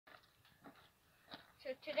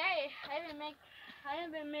today I haven't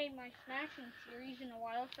made my smashing series in a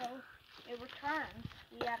while, so it returns.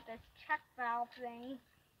 We have this check valve thing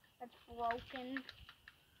that's broken.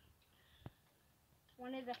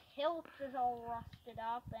 One of the hilts is all rusted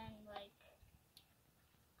up and like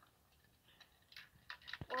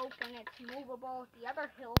broken. It's movable. The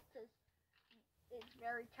other hilt is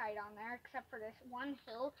very tight on there, except for this one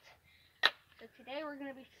hilt. So today we're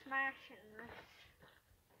gonna be smashing this.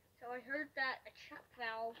 So I heard that a check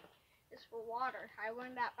valve is for water. I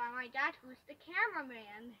learned that by my dad, who's the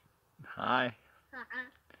cameraman. Hi.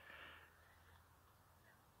 Alright.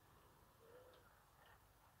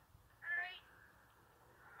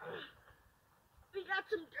 We got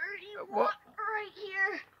some dirty water right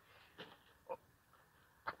here.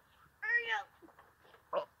 Hurry up.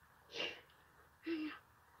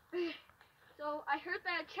 So I heard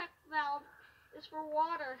that a check valve is for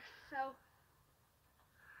water, so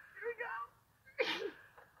here we go.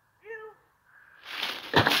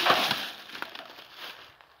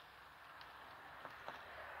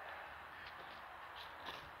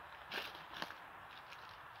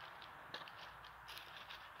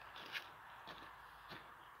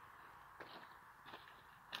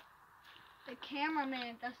 The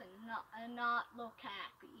cameraman doesn't not look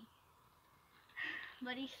happy.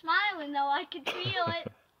 But he's smiling though, I can feel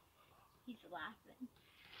it. He's laughing.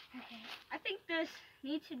 Okay, I think this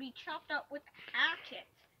needs to be chopped up with a hatchet.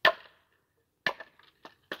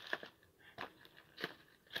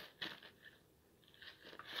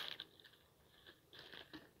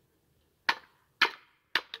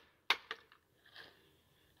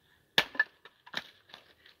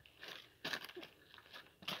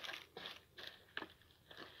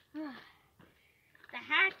 The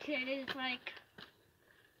hatchet is like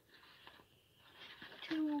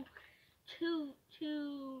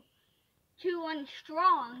too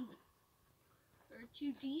unstrong, or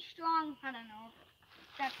too de-strong. I don't know.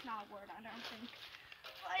 That's not a word, I don't think.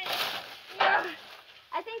 But, yeah,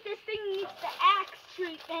 I think this thing needs the axe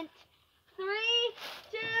treatment. 3,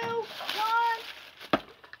 2, 1.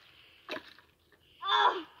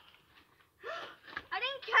 Oh, I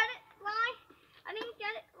didn't get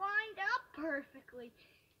it lined up perfectly.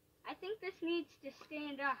 I think this needs to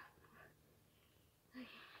stand up. There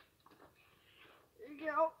you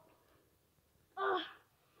go.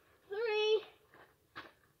 3,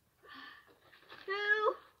 2,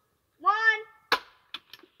 1.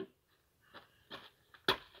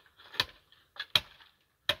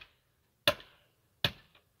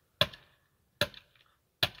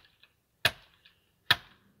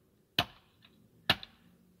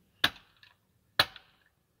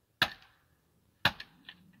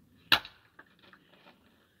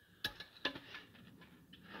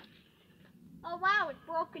 Oh wow, it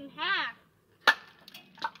broke in half.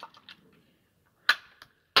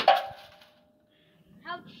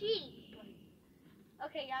 How cheap.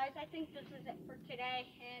 Okay guys, I think this is it for today,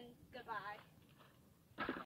 and goodbye.